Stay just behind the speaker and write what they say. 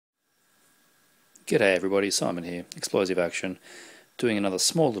G'day everybody, Simon here, Explosive Action, doing another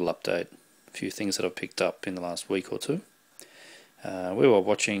small little update, a few things that I've picked up in the last week or two. We were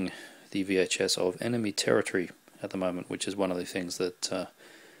watching the VHS of Enemy Territory at the moment, which is one of the things that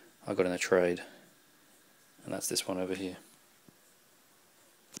I got in a trade, and that's this one over here.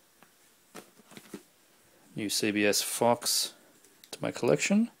 New CBS Fox to my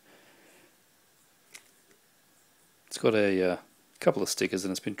collection. It's got a couple of stickers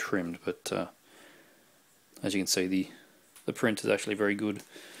and it's been trimmed, but as you can see, the print is actually very good,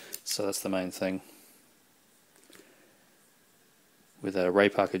 so that's the main thing. With Ray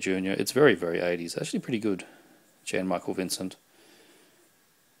Parker Jr., it's very 80s, actually pretty good. Jan Michael Vincent.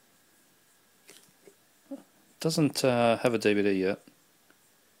 Doesn't have a DVD yet,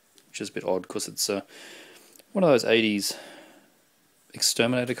 which is a bit odd because it's one of those 80s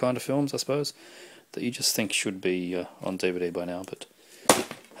exterminator kind of films, I suppose, that you just think should be on DVD by now, but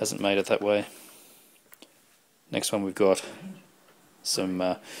hasn't made it that way. Next one we've got some,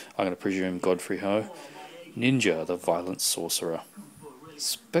 I'm going to presume, Godfrey Ho. Ninja, the Violent Sorcerer.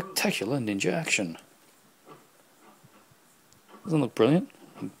 Spectacular ninja action. Doesn't look brilliant.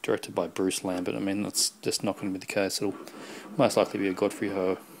 Directed by Bruce Lambert. I mean, that's just not going to be the case. It'll most likely be a Godfrey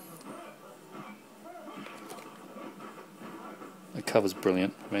Ho. The cover's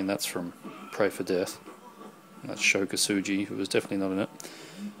brilliant. I mean, that's from Pray for Death. That's Sho Kosugi, who was definitely not in it.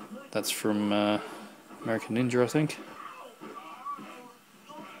 That's from American Ninja, I think.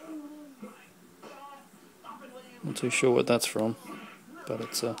 Not too sure what that's from, but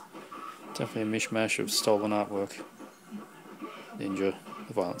it's definitely a mishmash of stolen artwork. Ninja,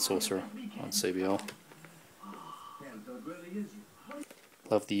 the Violent Sorcerer on CBL.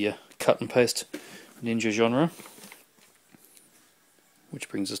 Love the cut and paste ninja genre. Which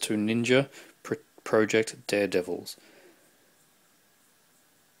brings us to Ninja Project Daredevils.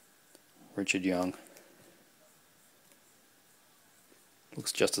 Richard Young.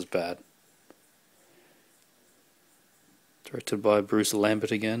 Looks just as bad. Directed by Bruce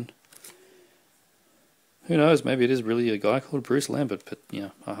Lambert again. Who knows, maybe it is really a guy called Bruce Lambert, but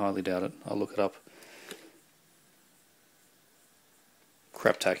yeah, I highly doubt it. I'll look it up.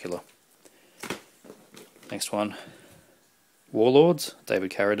 Craptacular. Next one. Warlords,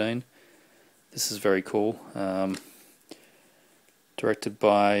 David Carradine. This is very cool. Directed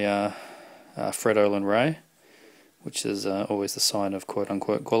by Fred Olen Ray, which is always the sign of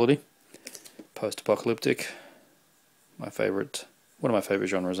quote-unquote quality. Post-apocalyptic. One of my favourite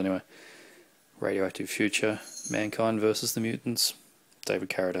genres anyway. Radioactive Future, Mankind versus the Mutants. David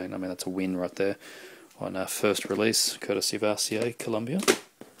Carradine, I mean that's a win right there on our first release, courtesy of RCA Columbia.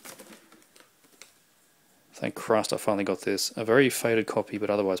 Thank Christ I finally got this. A very faded copy,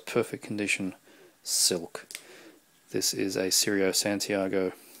 but otherwise perfect condition, Silk. This is a Cirio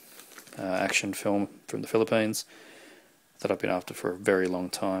Santiago action film from the Philippines that I've been after for a very long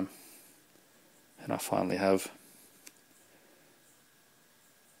time. And I finally have.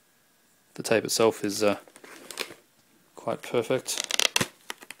 The tape itself is quite perfect.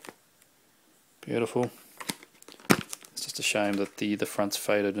 Beautiful. It's just a shame that the front's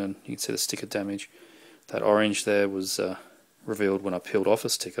faded and you can see the sticker damage. That orange there was revealed when I peeled off a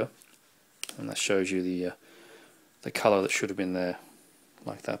sticker, and that shows you the colour that should have been there,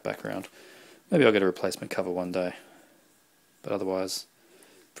 like that background. Maybe I'll get a replacement cover one day, but otherwise,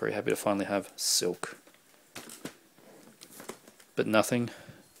 very happy to finally have Silk. But nothing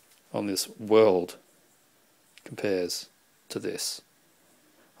on this world compares to this.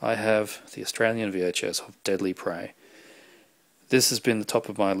 I have the Australian VHS of Deadly Prey. This has been the top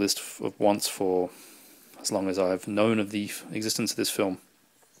of my list of wants for as long as I've known of the existence of this film.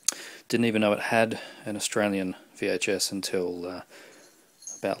 Didn't even know it had an Australian VHS until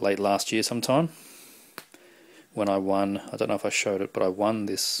about late last year sometime, when I won, I don't know if I showed it, but I won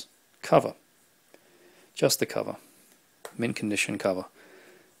this cover. Just the cover. Mint condition cover.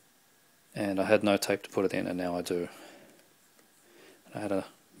 And I had no tape to put it in, and now I do. I had a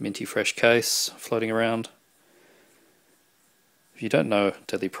minty fresh case floating around. If you don't know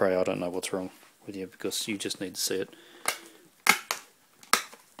Deadly Prey, I don't know what's wrong with you, because you just need to see it.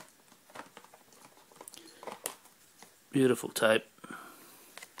 Beautiful tape.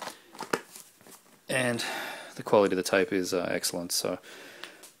 And the quality of the tape is excellent, so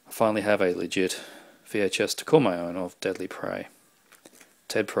I finally have a legit VHS to call my own of Deadly Prey.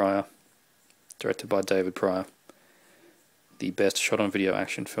 Ted Pryor, directed by David Pryor. The best shot-on-video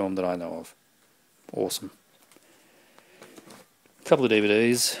action film that I know of. Awesome. A couple of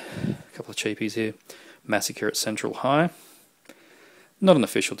DVDs, a couple of cheapies here. Massacre at Central High. Not an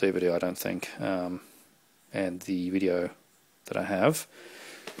official DVD, I don't think. And the video that I have,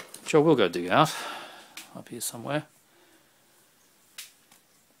 which I will go dig out, up here somewhere.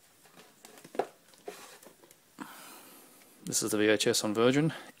 This is the VHS on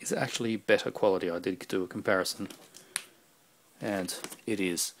Virgin. It's actually better quality. I did do a comparison, and it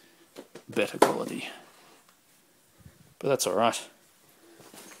is better quality. But that's alright.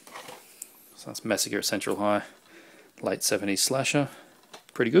 So that's Massacre at Central High, late 70s slasher.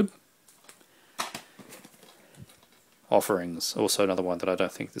 Pretty good. Offerings, also another one that I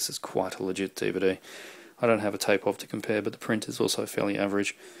don't think this is quite a legit DVD. I don't have a tape of to compare, but the print is also fairly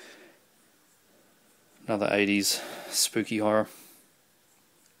average. Another 80s spooky horror.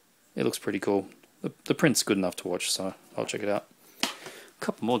 It looks pretty cool. The print's good enough to watch, so I'll check it out. A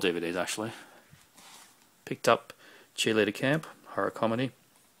couple more DVDs actually. Picked up Cheerleader Camp, horror comedy.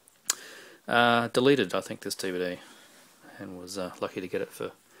 Deleted, I think, this DVD, and was lucky to get it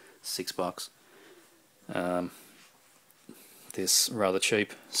for $6. This rather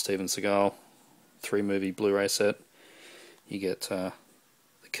cheap Steven Seagal 3-movie Blu-ray set. You get The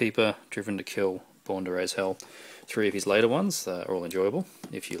Keeper, Driven to Kill, Born to Raise Hell. 3 of his later ones are all enjoyable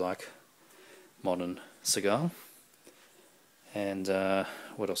if you like modern Seagal. And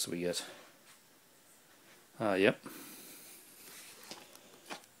what else do we get? Yep.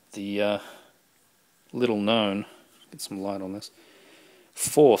 The little known, get some light on this,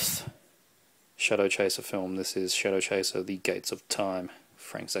 4th Shadow Chaser film. This is Shadow Chaser: The Gates of Time.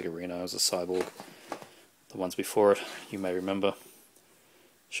 Frank Zagarino as a cyborg. The ones before it you may remember: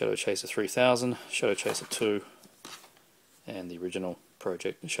 Shadow Chaser 3000, Shadow Chaser 2, and the original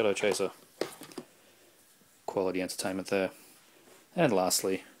Project Shadow Chaser. Quality entertainment there. And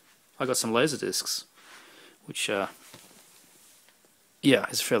lastly, I got some Laserdiscs, which yeah,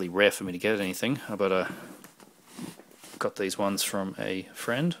 it's fairly rare for me to get anything, but got these ones from a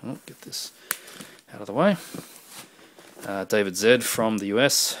friend. Oh, get this out of the way. David Z from the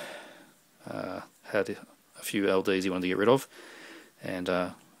US had a few LDs he wanted to get rid of, and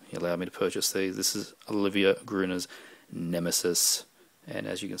he allowed me to purchase these. This is Olivia Gruner's Nemesis, and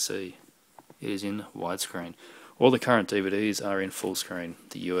as you can see, it is in widescreen. All the current DVDs are in full screen.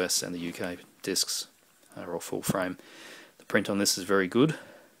 The US and the UK discs are all full frame. The print on this is very good.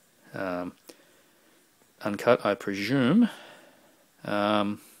 Uncut, I presume.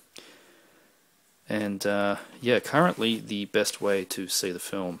 Yeah, currently the best way to see the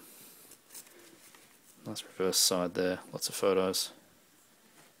film. Nice reverse side there, lots of photos.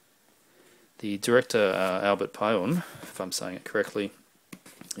 The director, Albert Payon, if I'm saying it correctly,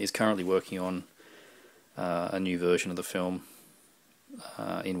 is currently working on a new version of the film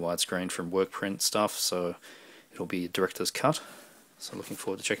in widescreen from work print stuff, so it'll be a director's cut. So looking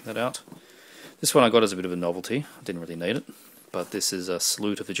forward to checking that out. This one I got as a bit of a novelty. I didn't really need it, but this is a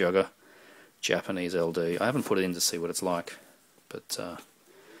Salute of the Jugger Japanese LD. I haven't put it in to see what it's like, but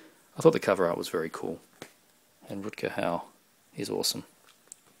I thought the cover art was very cool. And Rutger Hauer is awesome.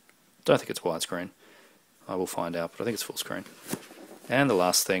 Don't think it's widescreen. I will find out, but I think it's full screen. And the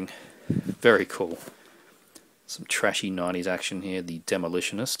last thing, very cool. Some trashy 90s action here, The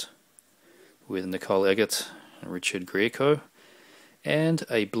Demolitionist, with Nicole Eggert and Richard Grieco, and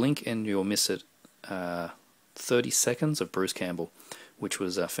a blink and you'll miss it 30 seconds of Bruce Campbell, which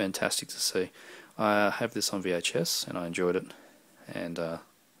was fantastic to see. I have this on VHS and I enjoyed it, and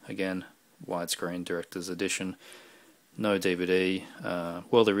again, widescreen director's edition, no DVD.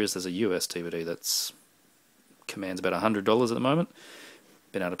 Well, there's a US DVD that's commands about $100 at the moment.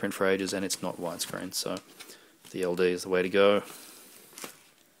 Been out of print for ages, and it's not widescreen, so the LD is the way to go.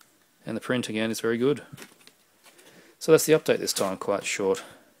 And the print again is very good. So that's the update this time, quite short,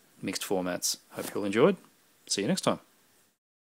 mixed formats. Hope you all enjoyed. See you next time.